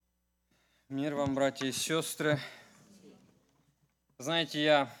Мир вам, братья и сестры. Знаете,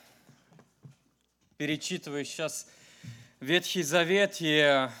 я перечитываю сейчас Ветхий Завет,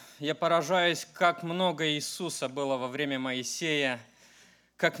 и я поражаюсь, как много Иисуса было во время Моисея,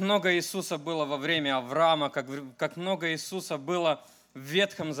 как много Иисуса было во время Авраама, как много Иисуса было в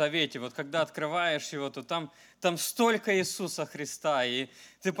Ветхом Завете. Вот когда открываешь его, то там столько Иисуса Христа, и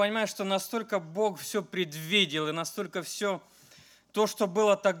ты понимаешь, что настолько Бог все предвидел, и настолько все, то, что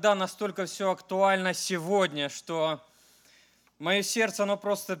было тогда, настолько все актуально сегодня, что мое сердце, оно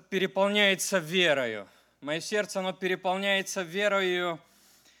просто переполняется верою. Мое сердце, оно переполняется верою,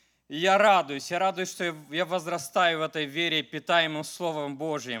 и я радуюсь, что я возрастаю в этой вере, питаемым Словом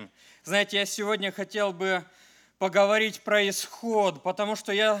Божьим. Знаете, я сегодня хотел бы поговорить про исход, потому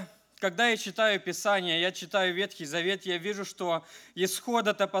что когда я читаю Писание, я читаю Ветхий Завет, я вижу, что исход,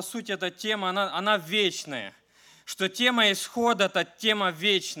 это по сути, эта тема, она вечная. Что тема исхода – это тема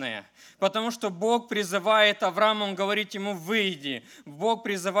вечная. Потому что Бог призывает Авраама, Он говорит ему: «Выйди». Бог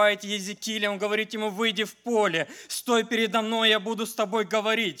призывает Иезекииля, Он говорит ему: «Выйди в поле, стой передо мной, я буду с тобой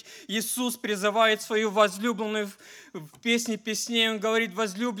говорить». Иисус призывает свою возлюбленную в песне песней, Он говорит: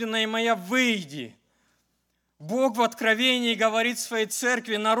 «Возлюбленная моя, выйди». Бог в Откровении говорит своей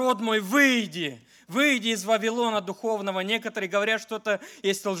церкви: «Народ мой, выйди». Выйди из Вавилона духовного. Некоторые говорят, что это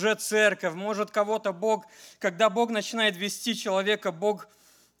есть лжецерковь. Может, кого-то Бог, когда Бог начинает вести человека, Бог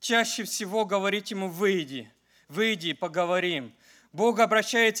чаще всего говорит ему: выйди, выйди, поговорим. Бог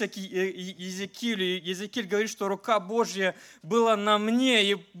обращается к Иезекиилю. Иезекииль говорит, что рука Божья была на мне,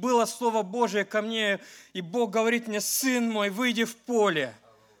 и было Слово Божье ко мне. И Бог говорит мне: сын мой, выйди в поле.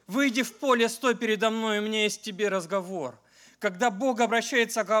 Выйди в поле, стой передо мной, у меня есть к тебе разговор. Когда Бог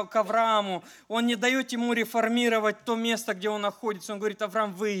обращается к Аврааму, Он не дает ему реформировать то место, где он находится. Он говорит: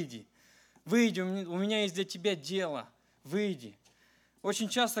 Авраам, выйди, выйди, у меня есть для тебя дело, выйди. Очень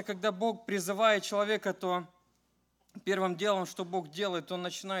часто, когда Бог призывает человека, то первым делом, что Бог делает, Он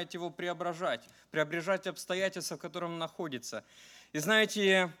начинает его преображать обстоятельства, в котором он находится. И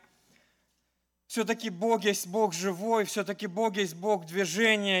знаете, все-таки Бог есть Бог живой, все-таки Бог есть Бог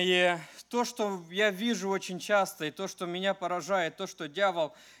движения. И то, что я вижу очень часто, и то, что меня поражает, то, что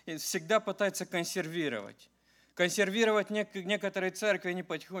дьявол всегда пытается консервировать. Консервировать некоторые церкви, они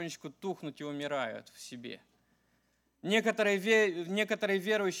потихонечку тухнут и умирают в себе. Некоторые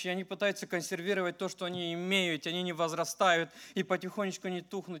верующие, они пытаются консервировать то, что они имеют, они не возрастают, и потихонечку они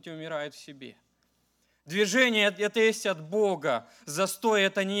тухнут и умирают в себе. Движение – это есть от Бога. Застой –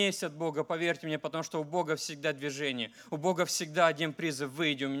 это не есть от Бога, поверьте мне, потому что у Бога всегда движение. У Бога всегда один призыв: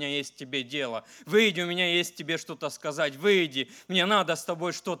 выйди, у меня есть к тебе дело. Выйди, у меня есть тебе что-то сказать. Выйди, мне надо с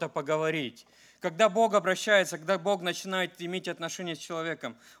тобой что-то поговорить. Когда Бог обращается, когда Бог начинает иметь отношения с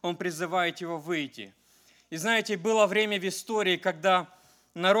человеком, Он призывает его выйти. И знаете, было время в истории, когда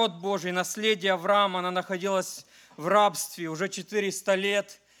народ Божий, наследие Авраама, оно находилось в рабстве уже 400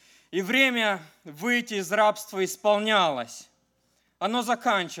 лет. И время выйти из рабства исполнялось. Оно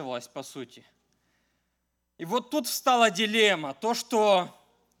заканчивалось, по сути. И вот тут встала дилемма. То, что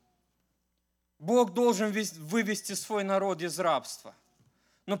Бог должен вывести свой народ из рабства.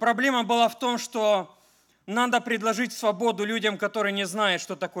 Но проблема была в том, что надо предложить свободу людям, которые не знают,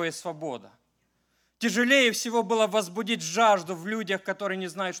 что такое свобода. Тяжелее всего было возбудить жажду в людях, которые не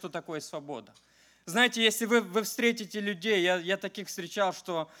знают, что такое свобода. Знаете, если вы встретите людей, я таких встречал,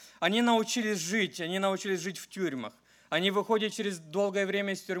 что они научились жить в тюрьмах. Они выходят через долгое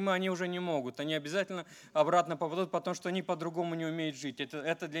время из тюрьмы, они уже не могут. Они обязательно обратно попадут, потому что они по-другому не умеют жить.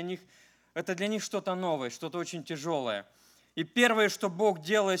 Это для них что-то новое, что-то очень тяжелое. И первое, что Бог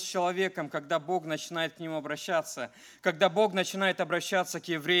делает с человеком, когда Бог начинает к нему обращаться, когда Бог начинает обращаться к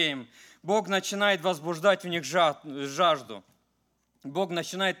евреям, Бог начинает возбуждать в них жажду. Бог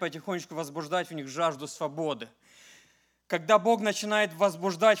начинает потихонечку возбуждать в них жажду свободы. Когда Бог начинает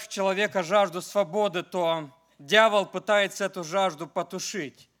возбуждать в человека жажду свободы, то дьявол пытается эту жажду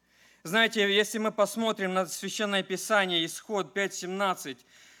потушить. Знаете, если мы посмотрим на Священное Писание, Исход 5:17,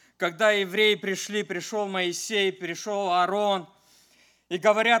 когда евреи пришел Моисей, пришел Аарон, и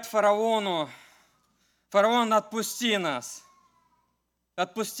говорят фараону: «Фараон, отпусти нас,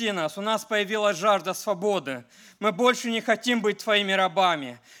 у нас появилась жажда свободы. Мы больше не хотим быть твоими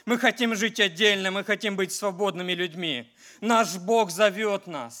рабами. Мы хотим жить отдельно, мы хотим быть свободными людьми. Наш Бог зовет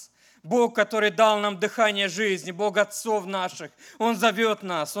нас. Бог, который дал нам дыхание жизни, Бог отцов наших, Он зовет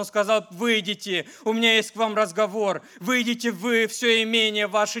нас. Он сказал: выйдите, у меня есть к вам разговор. Выйдите вы, все имение,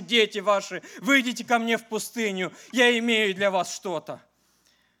 ваши дети ваши, выйдите ко мне в пустыню, я имею для вас что-то».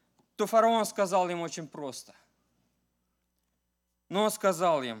 То фараон сказал им очень просто. Но он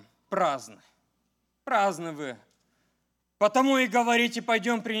сказал им: праздны вы, Потому и говорите,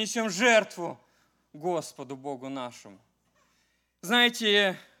 пойдем принесем жертву Господу Богу нашему.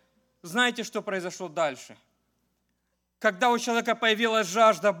 Знаете, что произошло дальше? Когда у человека появилась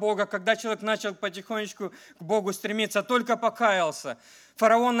жажда Бога, когда человек начал потихонечку к Богу стремиться, только покаялся,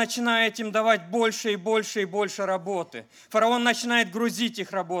 фараон начинает им давать больше и больше и больше работы. Фараон начинает грузить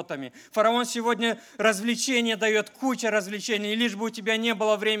их работами. Фараон сегодня развлечения дает, куча развлечений, лишь бы у тебя не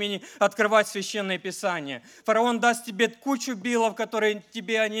было времени открывать Священное Писание. Фараон даст тебе кучу билов, которые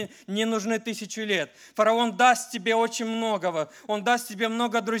тебе они не нужны 1000 лет. Фараон даст тебе очень многого. Он даст тебе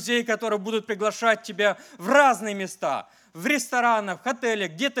много друзей, которые будут приглашать тебя в разные места. В ресторанах, в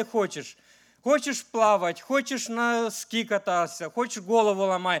отелях, где ты хочешь. Хочешь плавать, хочешь на ски кататься, хочешь голову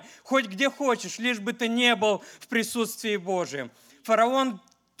ломай, хоть где хочешь, лишь бы ты не был в присутствии Божьем. Фараон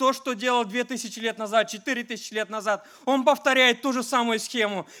то, что делал 2000 лет назад, 4000 лет назад, он повторяет ту же самую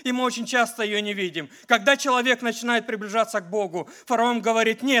схему, и мы очень часто ее не видим. Когда человек начинает приближаться к Богу, фараон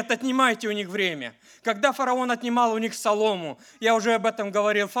говорит: нет, отнимайте у них время. Когда фараон отнимал у них солому, я уже об этом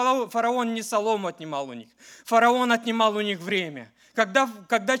говорил, фараон не солому отнимал у них, фараон отнимал у них время.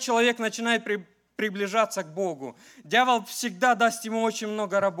 Когда человек начинает приближаться к Богу, дьявол всегда даст ему очень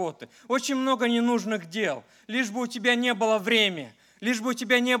много работы, очень много ненужных дел, лишь бы у тебя не было времени. Лишь бы у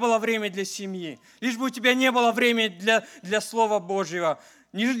тебя не было времени для семьи, лишь бы у тебя не было времени для Слова Божьего,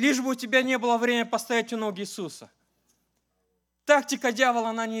 лишь бы у тебя не было времени постоять у ног Иисуса. Тактика дьявола,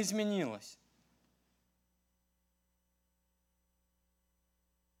 она не изменилась.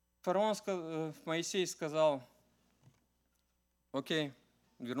 Моисей сказал: окей,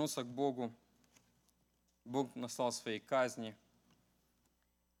 вернулся к Богу. Бог наслал своей казни.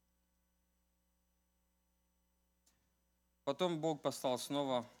 Потом Бог послал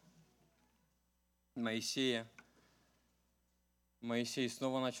снова Моисея. Моисей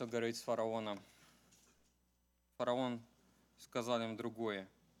снова начал говорить с фараоном. Фараон сказал им другое.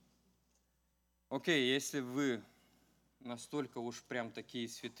 Окей, если вы настолько уж прям такие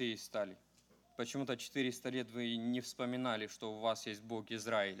святые стали, почему-то 400 лет вы не вспоминали, что у вас есть Бог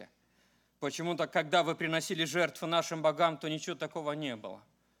Израиля. Почему-то, когда вы приносили жертвы нашим богам, то ничего такого не было.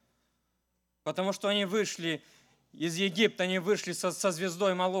 Потому что они вышли из Египта, они вышли со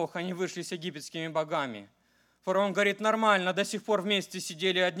звездой Молох, они вышли с египетскими богами. Фараон говорит: нормально, до сих пор вместе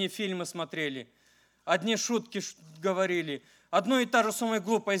сидели, одни фильмы смотрели, одни шутки говорили, одну и та же самую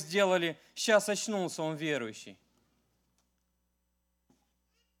глупость сделали, сейчас очнулся, он верующий.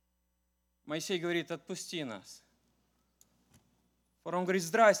 Моисей говорит: отпусти нас. Фараон говорит: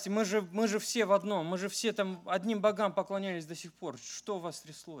 здрасте, мы же все в одном, мы же все там одним богам поклонялись до сих пор. Что у вас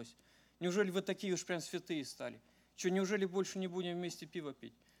тряслось? Неужели вы такие уж прям святые стали? Что, неужели больше не будем вместе пиво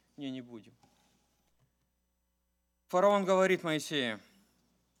пить? Не будем. Фараон говорит Моисею,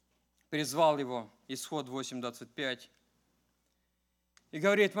 призвал его, Исход 8:25, и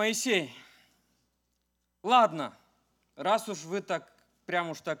говорит: Моисей, ладно, раз уж вы так, прям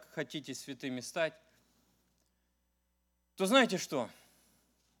уж так хотите святыми стать, то знаете что?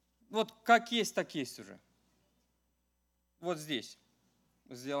 Вот как есть, так есть уже. Вот здесь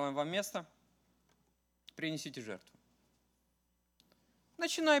сделаем вам место, принесите жертву.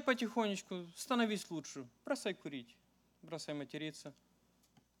 Начинай потихонечку, становись лучше, бросай курить, бросай материться,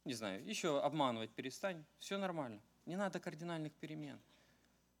 не знаю, еще обманывать перестань, все нормально. Не надо кардинальных перемен.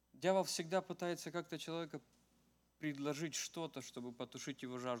 Дьявол всегда пытается как-то человека предложить что-то, чтобы потушить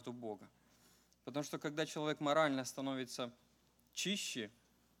его жажду Бога. Потому что когда человек морально становится чище,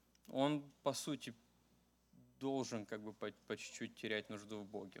 он, по сути, должен как бы по чуть-чуть терять нужду в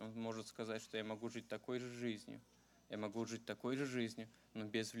Боге. Он может сказать, что я могу жить такой же жизнью, но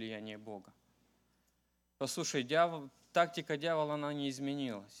без влияния Бога. Послушай, тактика дьявола, она не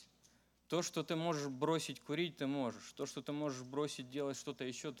изменилась. То, что ты можешь бросить курить, ты можешь. То, что ты можешь бросить делать что-то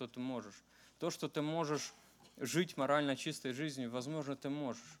еще, то ты можешь. То, что ты можешь жить морально чистой жизнью, возможно, ты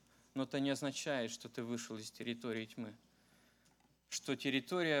можешь. Но это не означает, что ты вышел из территории тьмы. Что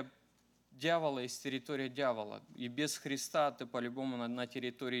территория дьявола есть территория дьявола. И без Христа ты по-любому на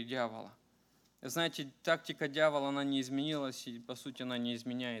территории дьявола. Знаете, тактика дьявола, она не изменилась, и по сути она не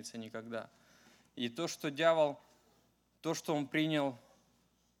изменяется никогда. И то, что дьявол, то, что он принял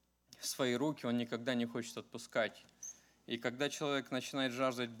в свои руки, он никогда не хочет отпускать. И когда человек начинает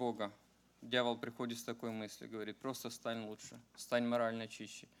жаждать Бога, дьявол приходит с такой мыслью, говорит: просто стань лучше, стань морально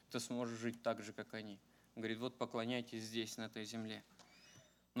чище, ты сможешь жить так же, как они. Он говорит: вот поклоняйтесь здесь, на этой земле.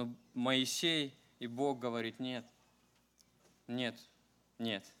 Но Моисей и Бог говорит: нет.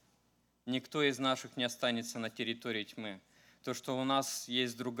 Никто из наших не останется на территории тьмы. То, что у нас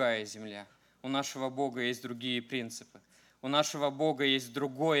есть другая земля. У нашего Бога есть другие принципы. У нашего Бога есть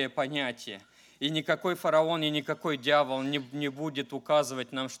другое понятие. И никакой фараон, и никакой дьявол не будет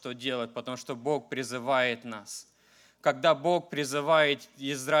указывать нам, что делать, потому что Бог призывает нас. Когда Бог призывает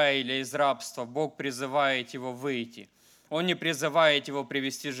Израиля из рабства, Бог призывает его выйти. Он не призывает его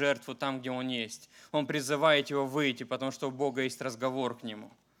привести жертву там, где он есть. Он призывает его выйти, потому что у Бога есть разговор к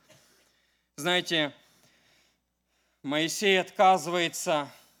нему. Знаете, Моисей отказывается,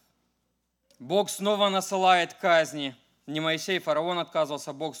 Бог снова насылает казни. Не Моисей, фараон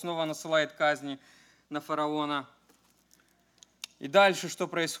отказывался, Бог снова насылает казни на фараона. И дальше что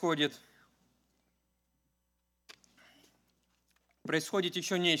происходит? Происходит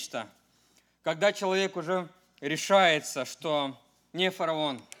еще нечто. Когда человек уже решается, что не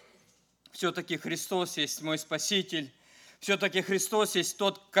фараон, все-таки Христос есть мой Спаситель, все-таки Христос есть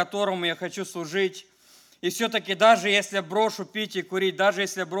тот, которому я хочу служить, и все-таки даже если я брошу пить и курить, даже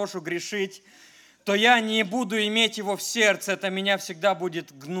если я брошу грешить, то я не буду иметь его в сердце, это меня всегда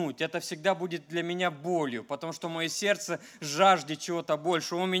будет гнуть, это всегда будет для меня болью, потому что мое сердце жаждет чего-то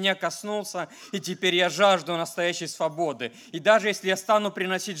больше. Он меня коснулся, и теперь я жажду настоящей свободы. И даже если я стану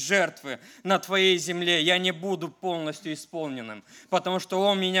приносить жертвы на твоей земле, я не буду полностью исполненным, потому что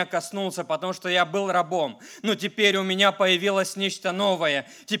он меня коснулся, потому что я был рабом. Но теперь у меня появилось нечто новое.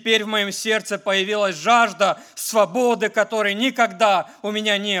 Теперь в моем сердце появилась жажда свободы, которой никогда у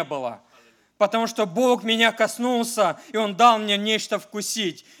меня не было. Потому что Бог меня коснулся, и Он дал мне нечто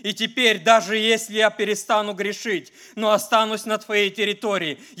вкусить. И теперь, даже если я перестану грешить, но останусь на твоей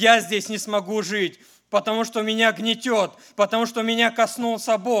территории, я здесь не смогу жить, потому что меня гнетет, потому что меня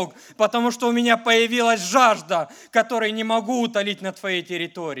коснулся Бог, потому что у меня появилась жажда, которой не могу утолить на твоей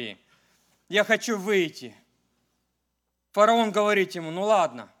территории. Я хочу выйти. Фараон говорит ему: ну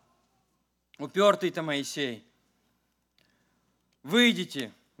ладно, упертый-то Моисей,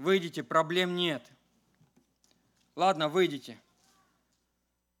 выйдите. Выйдите, проблем нет. Ладно, выйдите.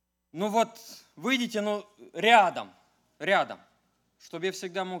 Ну вот, выйдите, ну, рядом, чтобы я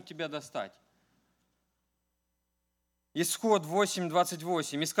всегда мог тебя достать. Исход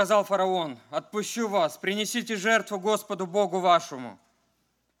 8:28. «И сказал фараон: отпущу вас, принесите жертву Господу Богу вашему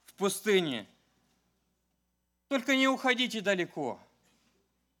в пустыне. Только не уходите далеко.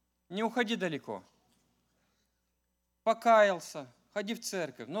 Не уходи далеко. Покаялся. Ходи в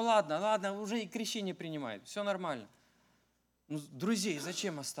церковь. Ну ладно, уже и крещение принимает. Все нормально. Ну, друзей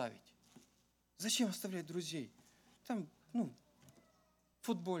зачем оставить? Зачем оставлять друзей? Там,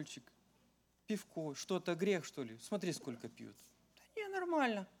 футбольчик, пивко, что-то, грех, что ли? Смотри, сколько пьют. Да не,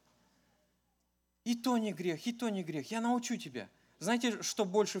 нормально. И то не грех, и то не грех. Я научу тебя. Знаете, что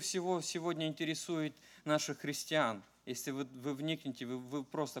больше всего сегодня интересует наших христиан? Если вы вникнете, вы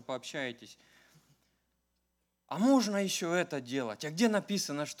просто пообщаетесь. А можно еще это делать? А где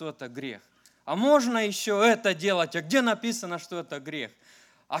написано, что это грех? А можно еще это делать? А где написано, что это грех?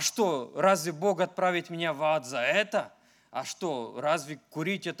 А что, разве Бог отправит меня в ад за это? А что, разве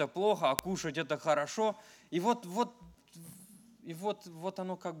курить это плохо, а кушать это хорошо? И вот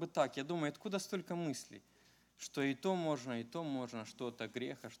оно как бы так. Я думаю, откуда столько мыслей? Что и то можно, что это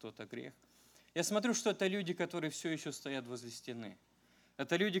грех, а что это грех. Я смотрю, что это люди, которые все еще стоят возле стены.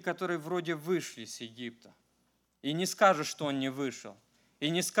 Это люди, которые вроде вышли с Египта. И не скажешь, что он не вышел. И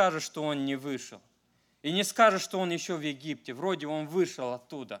не скажешь, что он не вышел. И не скажешь, что он еще в Египте. Вроде он вышел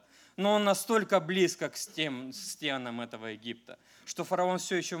оттуда. Но он настолько близко к стенам этого Египта, что фараон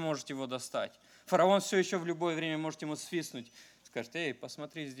все еще может его достать. Фараон все еще в любое время может ему свистнуть. Скажет: эй,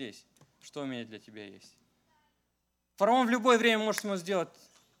 посмотри здесь, что у меня для тебя есть. Фараон в любое время может ему сделать: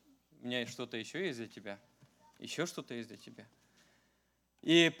 у меня что-то еще есть для тебя. Еще что-то есть для тебя.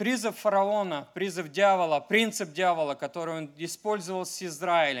 И призыв фараона, призыв дьявола, принцип дьявола, который он использовал с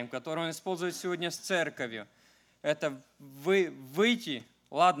Израилем, который он использует сегодня с церковью, это выйти,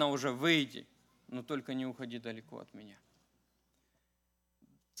 ладно уже выйди, но только не уходи далеко от меня.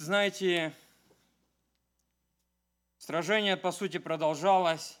 Знаете, сражение, по сути,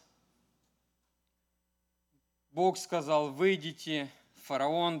 продолжалось. Бог сказал: выйдите,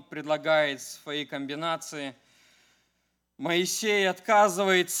 фараон предлагает свои комбинации. Моисей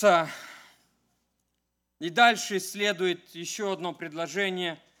отказывается. И дальше следует еще одно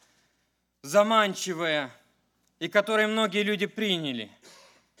предложение, заманчивое, и которое многие люди приняли.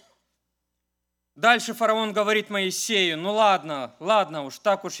 Дальше фараон говорит Моисею: ну ладно уж,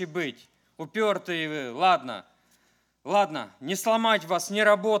 так уж и быть. Упертые вы, ладно, не сломать вас ни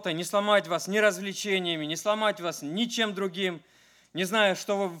работой, не сломать вас ни развлечениями, не сломать вас ничем другим. Не знаю,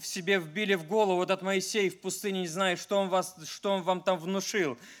 что вы в себе вбили в голову, этот Моисей в пустыне, не знаю, что он вам там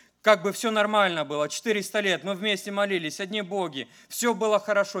внушил. Как бы все нормально было, 400 лет, мы вместе молились, одни боги, все было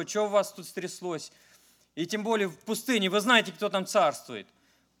хорошо, что у вас тут стряслось? И тем более в пустыне, вы знаете, кто там царствует.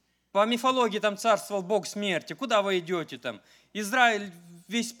 По мифологии там царствовал бог смерти. Куда вы идете там? Израиль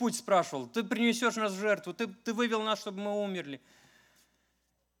весь путь спрашивал, ты принесешь нас в жертву, ты вывел нас, чтобы мы умерли.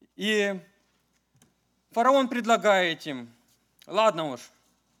 И фараон предлагает им, ладно уж,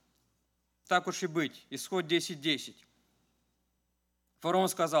 так уж и быть, исход 10:10. Фараон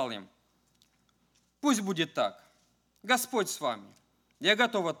сказал им, пусть будет так, Господь с вами, я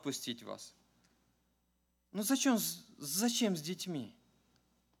готов отпустить вас. Но зачем с детьми?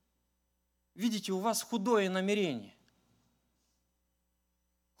 Видите, у вас худое намерение.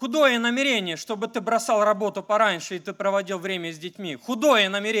 Худое намерение, чтобы ты бросал работу пораньше и ты проводил время с детьми. Худое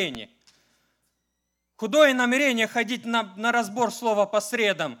намерение. Худое намерение ходить на разбор слова по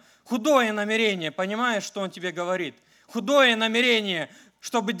средам. Худое намерение, понимаешь, что он тебе говорит? Худое намерение,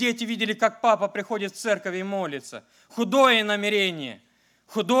 чтобы дети видели, как папа приходит в церковь и молится. Худое намерение.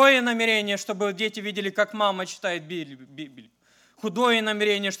 Худое намерение, чтобы дети видели, как мама читает Библию. Худое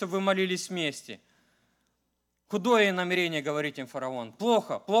намерение, чтобы вы молились вместе. Худое намерение, говорит им фараон.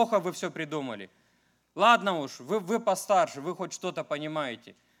 Плохо вы все придумали. Ладно уж, вы постарше, вы хоть что-то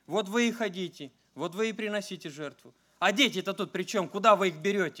понимаете. Вот вы и ходите, вот вы и приносите жертву. А дети-то тут при чем? Куда вы их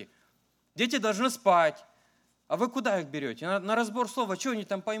берете? Дети должны спать. А вы куда их берете? На разбор слова, что они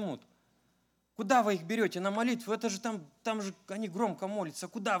там поймут? Куда вы их берете? На молитву? Это же там же они громко молятся.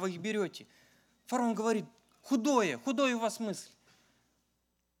 Куда вы их берете? Фараон говорит, худое у вас мысль.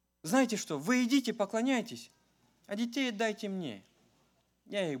 Знаете что, вы идите, поклоняйтесь, а детей отдайте мне.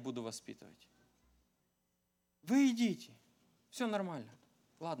 Я их буду воспитывать. Вы идите, все нормально.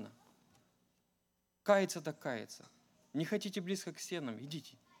 Ладно. Каяться так каяться. Не хотите близко к стенам,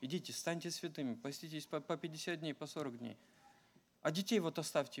 идите, станьте святыми, поститесь по 50 дней, по 40 дней. А детей вот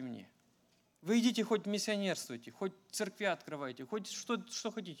оставьте мне. Вы идите, хоть миссионерствуйте, хоть церкви открывайте, хоть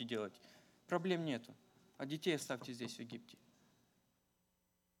что хотите делать. Проблем нету. А детей оставьте здесь, в Египте.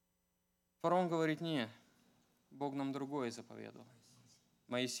 Фараон говорит, не, Бог нам другое заповедовал.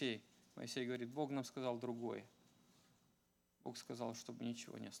 Моисей говорит, Бог нам сказал другое. Бог сказал, чтобы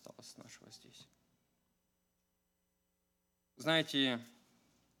ничего не осталось нашего здесь. Знаете,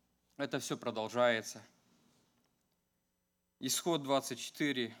 это все продолжается. Исход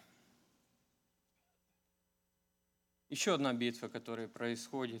 24. Еще одна битва, которая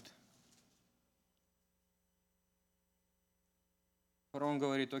происходит. Фараон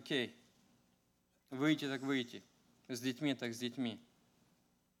говорит, окей, выйти так выйти, с детьми так с детьми.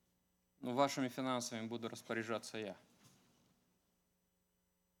 Но вашими финансами буду распоряжаться я.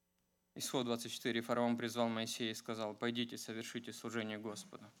 Исход 24. Фараон призвал Моисея и сказал, пойдите, совершите служение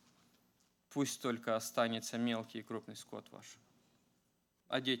Господу. Пусть только останется мелкий и крупный скот ваш,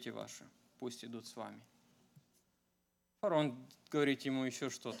 а дети ваши пусть идут с вами. Фараон говорит ему еще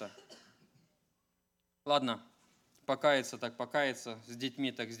что-то. Ладно, покаяться так покаяться, с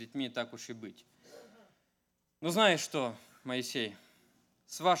детьми, так уж и быть. Но знаешь что, Моисей,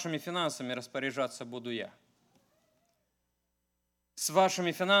 с вашими финансами распоряжаться буду я. С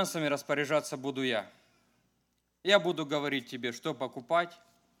вашими финансами распоряжаться буду я. Я буду говорить тебе, что покупать,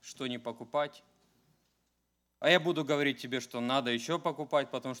 что не покупать. А я буду говорить тебе, что надо еще покупать,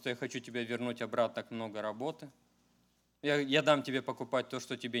 потому что я хочу тебя вернуть обратно к много работы. Я дам тебе покупать то,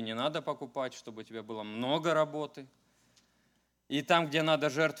 что тебе не надо покупать, чтобы у тебя было много работы. И там, где надо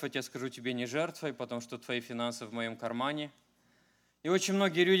жертвовать, я скажу тебе не жертвуй, потому что твои финансы в моем кармане. И очень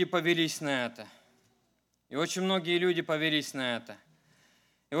многие люди повелись на это. И очень многие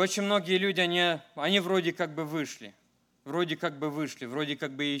люди они вроде как бы вышли, вроде как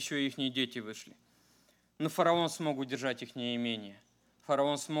бы еще их дети вышли. Но фараон смог удержать их имение,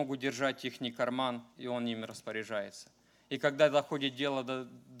 фараон смог удержать их карман, и он ими распоряжается. И когда доходит дело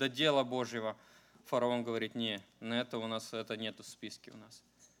до дела Божьего, фараон говорит, не, на это у нас это нету в списке у нас.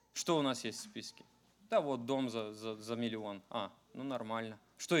 Что у нас есть в списке? Да вот дом за миллион. Ну нормально.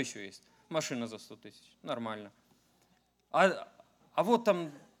 Что еще есть? Машина за 100 000. Нормально. А вот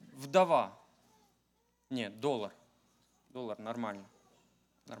там вдова. Нет, доллар. Доллар нормально.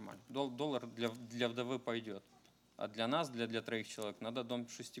 Нормально. Доллар для вдовы пойдет. А для нас, для 3 человек, надо дом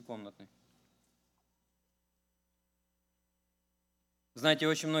 6-комнатный. Знаете,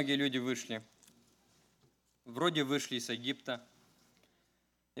 очень многие люди вышли. Вроде вышли из Египта.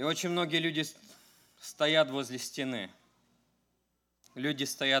 И очень многие люди стоят возле стены. Люди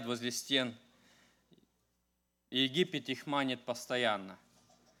стоят возле стен. И Египет их манит постоянно.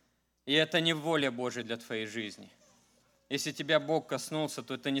 И это не воля Божия для твоей жизни. Если тебя Бог коснулся,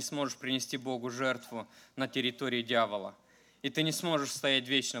 то ты не сможешь принести Богу жертву на территории дьявола. И ты не сможешь стоять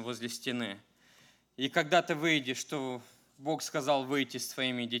вечно возле стены. И когда ты выйдешь, то Бог сказал выйти с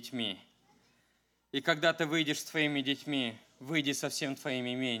твоими детьми. И когда ты выйдешь с твоими детьми, выйди со всем твоим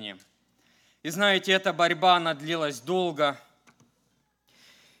имением. И знаете, эта борьба, она длилась долго.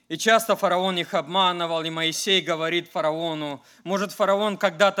 И часто фараон их обманывал, и Моисей говорит фараону, может, фараон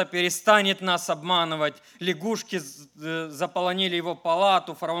когда-то перестанет нас обманывать. Лягушки заполонили его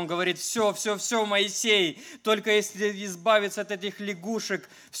палату. Фараон говорит, все, Моисей, только если избавиться от этих лягушек,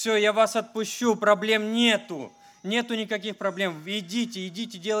 все, я вас отпущу, проблем нету. Нету никаких проблем. Идите,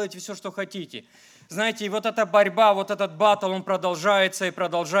 делайте все, что хотите. Знаете, и вот эта борьба, вот этот баттл, он продолжается, и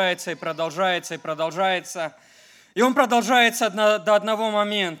продолжается, и продолжается, и продолжается. И он продолжается до одного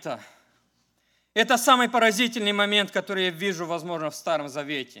момента. Это самый поразительный момент, который я вижу, возможно, в Старом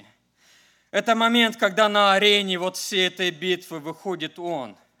Завете. Это момент, когда на арене вот всей этой битвы выходит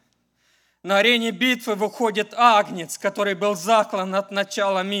Он. На арене битвы выходит Агнец, который был заклан от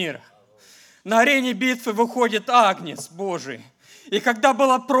начала мира. На арене битвы выходит Агнец Божий. И когда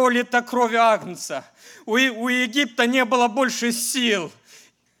была пролита кровь Агнца, у Египта не было больше сил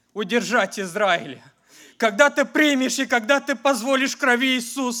удержать Израиля. Когда ты примешь и когда ты позволишь крови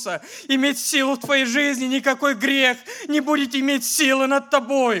Иисуса иметь силу в твоей жизни, никакой грех не будет иметь силы над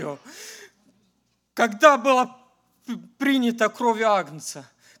тобою. Когда была принята кровь Агнца,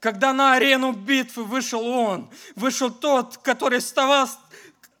 когда на арену битвы вышел Он, вышел тот, который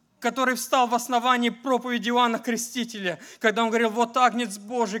встал в основании проповеди Иоанна Крестителя, когда он говорил, вот Агнец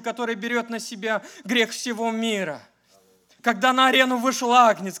Божий, который берет на себя грех всего мира. Когда на арену вышел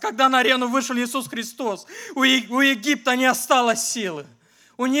Агнец, когда на арену вышел Иисус Христос, у Египта не осталось силы.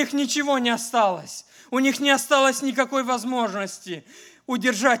 У них ничего не осталось. У них не осталось никакой возможности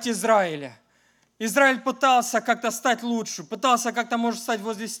удержать Израиля. Израиль пытался как-то стать лучше, пытался как-то, может, стать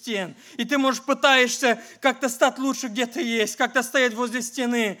возле стен. И ты, может, пытаешься как-то стать лучше, где ты есть, как-то стоять возле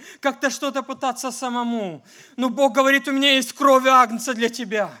стены, как-то что-то пытаться самому. Но Бог говорит, у меня есть кровь Агнца для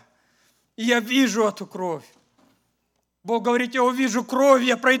тебя. И я вижу эту кровь. Бог говорит, я увижу кровь,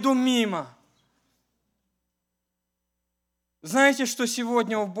 я пройду мимо. Знаете, что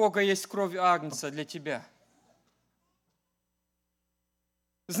сегодня у Бога есть кровь Агнца для тебя?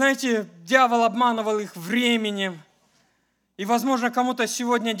 Знаете, дьявол обманывал их временем. И, возможно, кому-то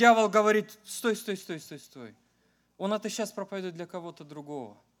сегодня дьявол говорит, стой. Он это сейчас проповедует для кого-то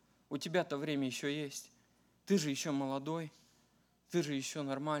другого. У тебя-то время еще есть. Ты же еще молодой. Ты же еще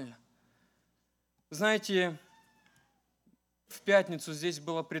нормально. Знаете, в пятницу здесь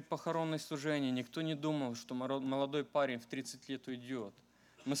было предпохоронное служение. Никто не думал, что молодой парень в 30 лет уйдет.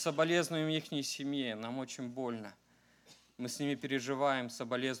 Мы соболезнуем их семье, нам очень больно. Мы с ними переживаем,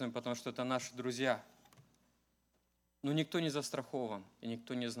 соболезнуем, потому что это наши друзья. Но никто не застрахован, и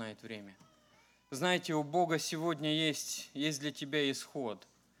никто не знает время. Знаете, у Бога сегодня есть для тебя исход.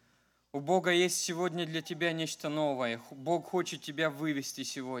 У Бога есть сегодня для тебя нечто новое. Бог хочет тебя вывести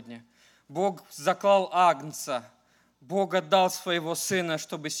сегодня. Бог заклал Агнца. Бог отдал своего Сына,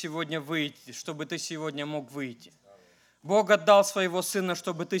 чтобы сегодня выйти, чтобы ты сегодня мог выйти. Бог отдал своего Сына,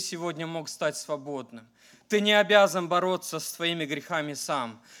 чтобы ты сегодня мог стать свободным. Ты не обязан бороться с твоими грехами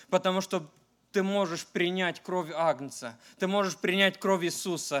сам, потому что ты можешь принять кровь Агнца, ты можешь принять кровь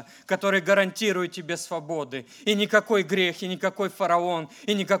Иисуса, который гарантирует тебе свободы. И никакой грех, и никакой фараон,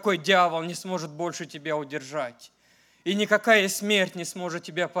 и никакой дьявол не сможет больше тебя удержать. И никакая смерть не сможет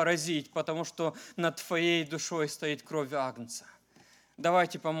тебя поразить, потому что над твоей душой стоит кровь Агнца.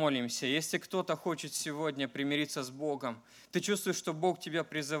 Давайте помолимся. Если кто-то хочет сегодня примириться с Богом, ты чувствуешь, что Бог тебя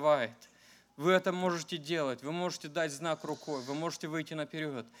призывает, вы это можете делать, вы можете дать знак рукой, вы можете выйти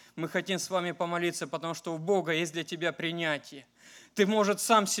наперед. Мы хотим с вами помолиться, потому что у Бога есть для тебя принятие. Ты, может,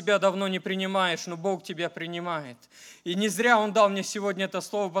 сам себя давно не принимаешь, но Бог тебя принимает. И не зря Он дал мне сегодня это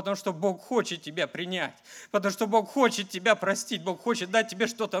слово, потому что Бог хочет тебя принять. Потому что Бог хочет тебя простить, Бог хочет дать тебе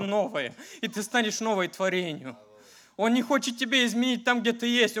что-то новое. И ты станешь новой творению. Он не хочет тебя изменить там, где ты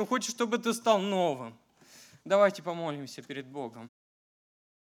есть. Он хочет, чтобы ты стал новым. Давайте помолимся перед Богом.